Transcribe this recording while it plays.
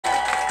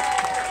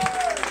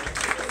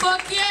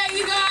Fuck yeah,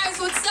 you guys,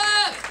 what's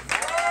up?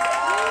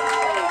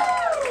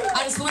 I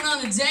just went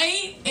on a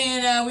date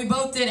and we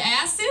both did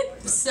acid,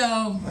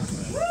 so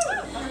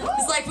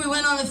it's like we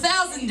went on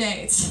 1,000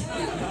 dates.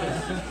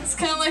 It's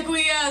kind of like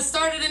we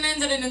started and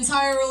ended an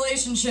entire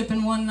relationship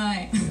in one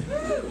night.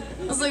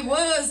 I was like,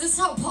 whoa, is this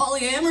how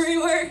polyamory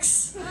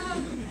works?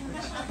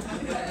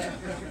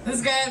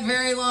 This guy had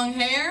very long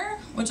hair,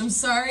 which I'm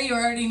sorry, you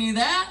already knew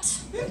that.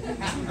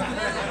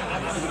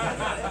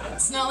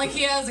 It's not like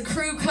he has a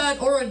crew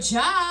cut or a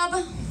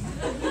job.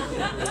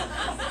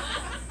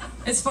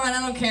 It's fine,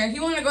 I don't care. He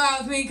wanted to go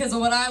out with me because of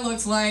what I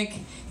looked like.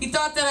 He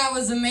thought that I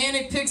was a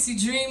manic pixie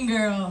dream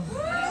girl.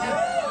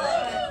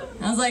 I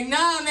was like,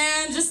 nah,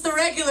 man, just the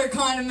regular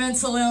kind of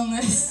mental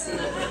illness.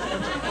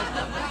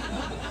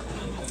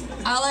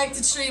 I like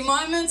to treat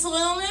my mental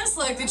illness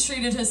like they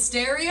treated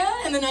hysteria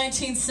in the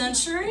 19th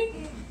century,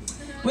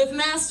 with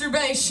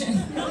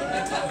masturbation.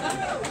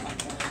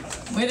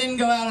 We didn't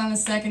go out on a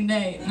second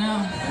date,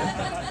 no.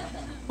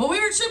 Well, we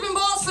were tripping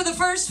balls for the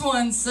first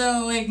one,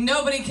 so like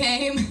nobody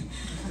came.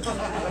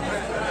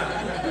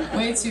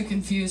 Way too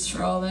confused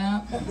for all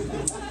that.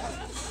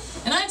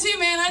 And I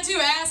do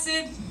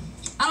acid.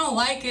 I don't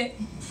like it.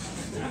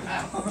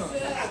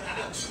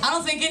 I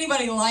don't think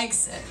anybody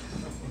likes it.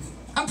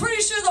 I'm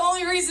pretty sure the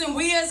only reason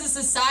we as a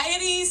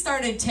society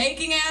started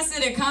taking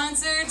acid at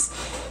concerts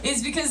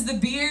is because the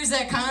beers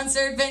at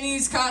concert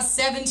venues cost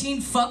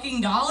 $17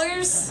 fucking.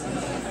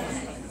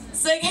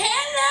 It's like,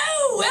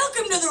 hello,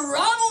 welcome to the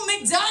Ronald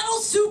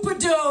McDonald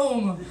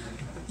Superdome.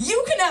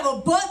 You can have a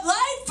Bud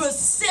Light for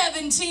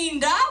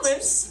 $17,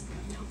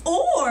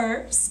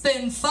 or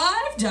spend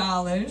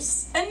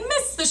 $5 and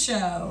miss the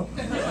show.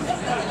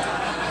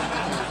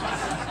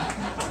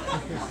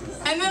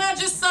 And then I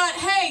just thought,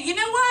 hey, you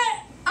know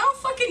what? I don't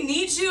fucking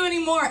need you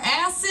anymore,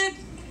 acid.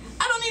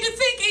 I don't need to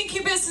think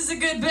Incubus is a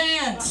good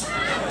band.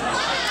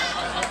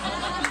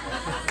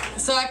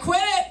 So I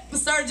quit it and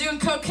started doing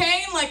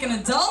cocaine like an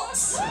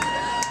adult.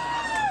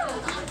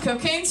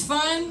 Cocaine's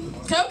fun.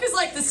 Coke is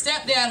like the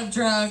stepdad of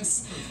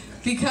drugs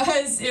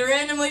because it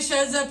randomly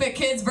shows up at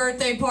kids'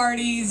 birthday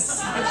parties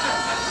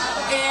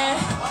and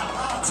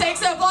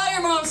takes up all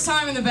your mom's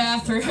time in the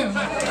bathroom.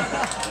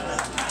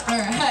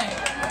 Alright,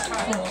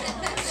 cool.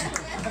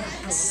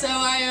 So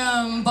I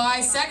am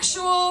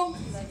bisexual.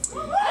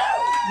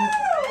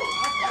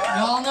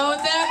 Y'all know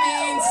what that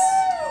means.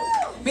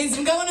 Means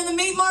I'm going to the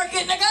meat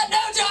market and I got no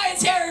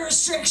dietary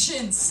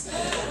restrictions.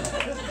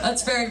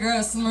 That's very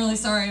gross. I'm really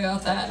sorry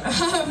about that.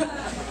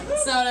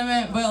 That's not what I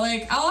meant. But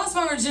like, I lost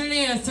my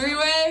virginity in a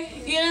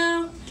three-way, you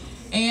know?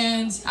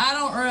 And I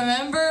don't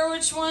remember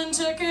which one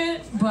took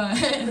it, but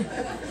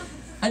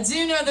I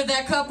do know that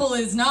that couple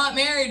is not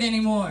married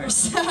anymore.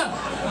 So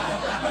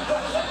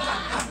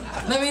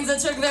that means I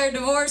took their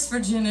divorce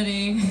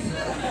virginity.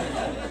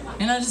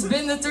 And I've just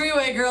been the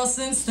three-way girl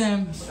since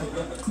then.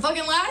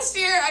 Fucking last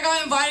year, I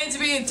got invited to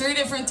be in 3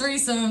 different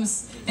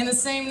threesomes in the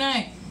same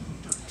night.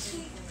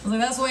 I was like,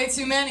 that's way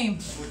too many.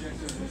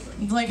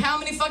 Like, how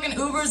many fucking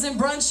Ubers and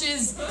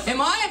brunches am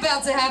I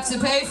about to have to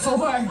pay for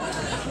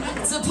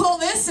to pull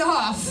this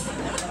off?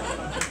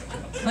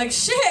 Like,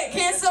 shit,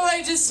 can't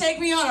somebody just take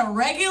me on a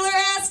regular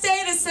ass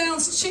date? It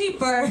sounds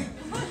cheaper.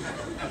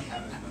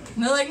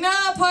 And they're like,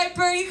 nah,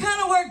 Piper, you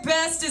kind of work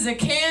best as a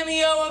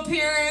cameo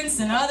appearance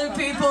in other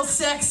people's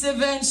sex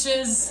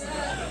adventures.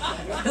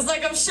 It's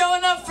like I'm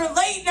showing up for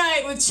late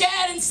night with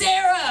Chad and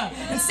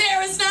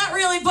Sarah's not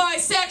really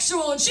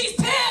bisexual, and she's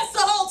pissed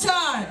the whole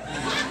time.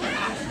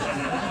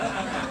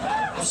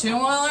 She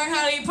don't want to learn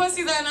how to eat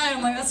pussy that night.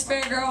 I'm like, that's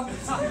fair, girl.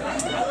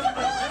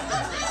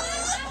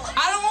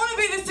 I don't want to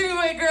be the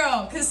three-way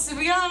girl, because to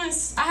be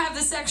honest, I have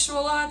the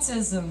sexual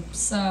autism,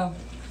 so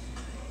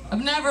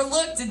I've never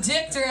looked a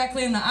dick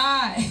directly in the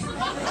eye.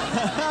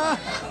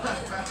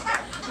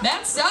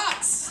 That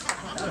sucks.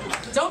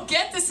 Don't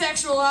get the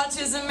sexual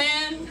autism,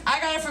 man.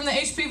 I got it from the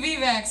HPV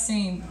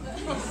vaccine.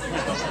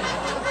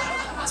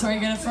 That's where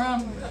you get it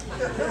from.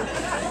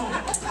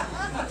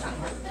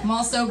 I'm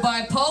also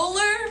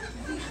bipolar.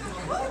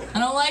 I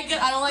don't like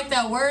it. I don't like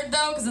that word,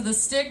 though, because of the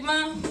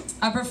stigma.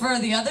 I prefer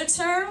the other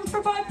term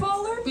for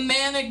bipolar,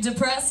 manic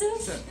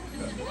depressive.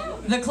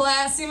 The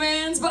classy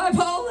man's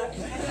bipolar.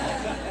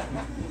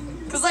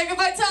 Because, like, if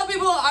I tell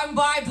people I'm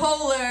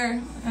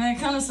bipolar, I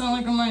kind of sound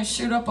like I might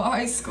shoot up a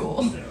high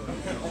school.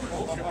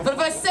 But if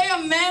I say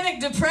I'm manic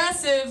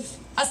depressive,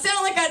 I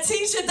sound like I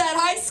teach at that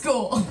high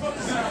school.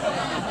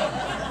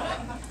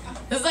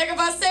 It's like if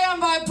I say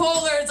I'm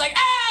bipolar, it's like,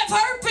 I have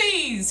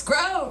herpes!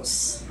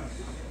 Gross.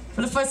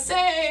 But if I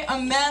say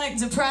I'm manic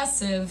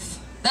depressive,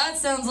 that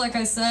sounds like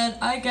I said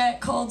I get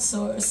cold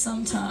sores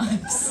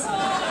sometimes.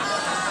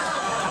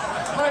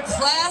 What a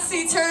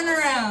classy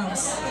turnaround.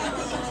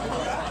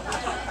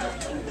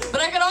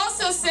 But I could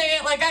also say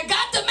it like I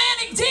got the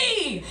manic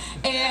D,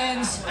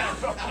 and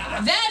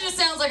that just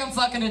sounds like I'm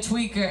fucking a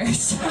tweaker.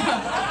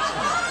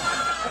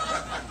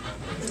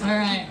 All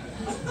right.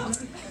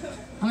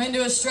 I'm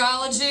into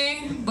astrology,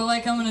 but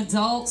like I'm an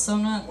adult, so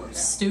I'm not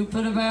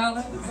stupid about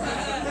it.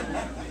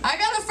 I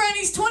got a friend,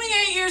 he's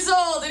 28 years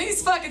old, and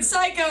he's fucking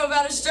psycho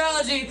about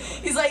astrology.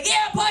 He's like,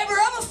 yeah, Piper,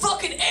 I'm a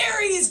fucking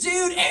Aries,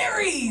 dude,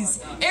 Aries.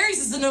 Aries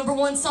is the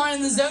 #1 sign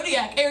in the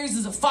zodiac. Aries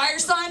is a fire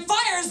sign.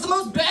 Fire is the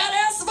most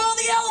badass of all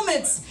the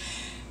elements.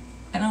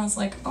 And I was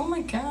like, oh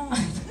my God.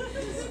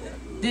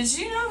 Did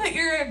you know that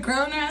you're a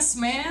grown-ass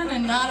man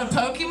and not a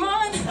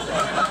Pokemon?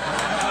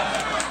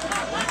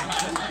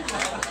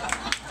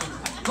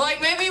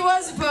 Like, maybe he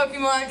was a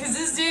Pokemon, because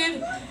this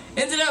dude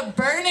ended up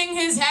burning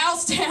his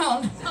house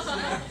down.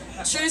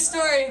 True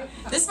story.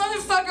 This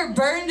motherfucker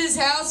burned his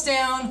house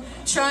down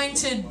trying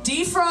to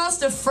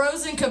defrost a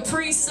frozen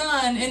Capri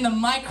Sun in the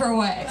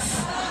microwave.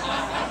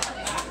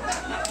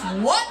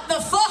 What the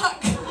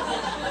fuck?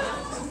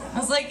 I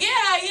was like,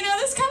 yeah, you know,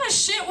 this kind of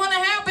shit wouldn't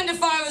have happened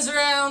if I was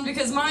around,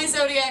 because my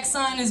zodiac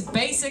sign is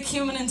basic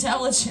human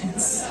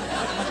intelligence.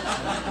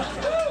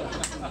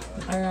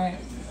 Alright.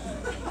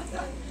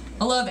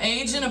 I love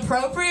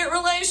age-inappropriate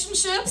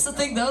relationships. I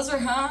think those are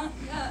hot.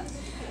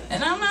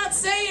 And I'm not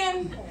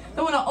saying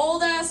that when an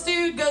old-ass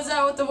dude goes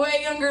out with a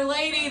way younger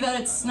lady that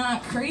it's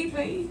not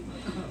creepy.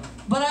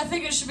 But I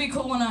think it should be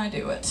cool when I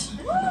do it.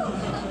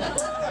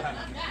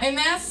 And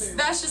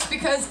that's just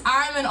because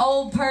I'm an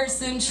old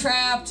person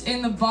trapped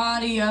in the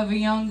body of a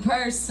young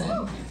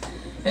person.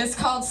 It's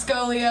called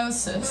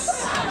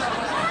scoliosis.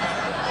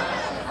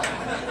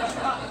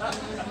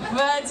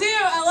 But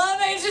I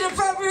love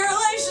age-inappropriate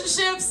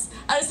relationships.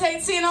 I just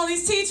hate seeing all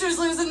these teachers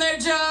losing their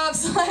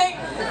jobs. Like,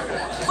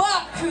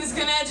 fuck, who's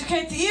gonna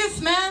educate the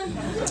youth, man?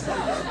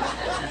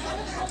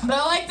 But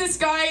I like this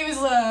guy. He was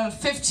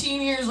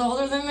 15 years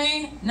older than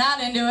me. Not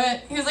into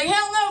it. He was like,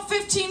 hell no,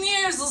 15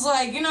 years. I was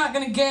like, you're not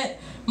gonna get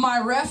my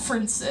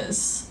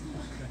references.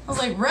 I was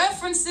like,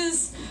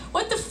 references?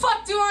 What the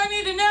fuck do I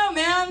need to know,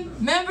 man?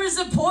 Members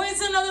of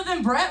Poison other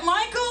than Bret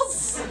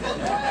Michaels?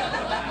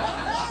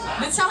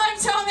 The time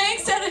Tom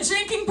Hanks had a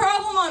drinking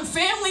problem on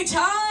Family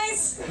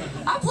Ties?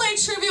 I played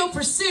Trivial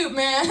Pursuit,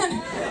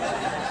 man.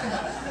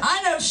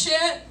 I know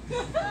shit.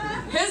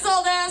 His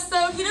old ass,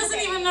 though, he doesn't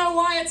even know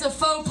why it's a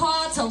faux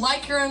pas to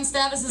like your own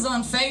statuses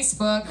on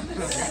Facebook.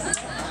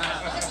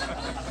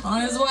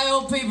 This is why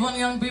old people and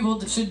young people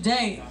should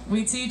date.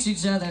 We teach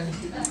each other.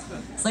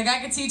 It's like I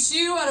could teach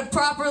you how to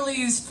properly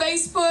use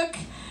Facebook,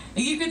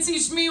 and you can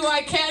teach me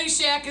why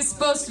Caddyshack is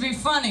supposed to be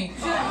funny.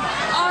 All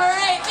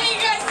right, thank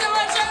you guys so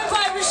much. I'm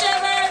Piper.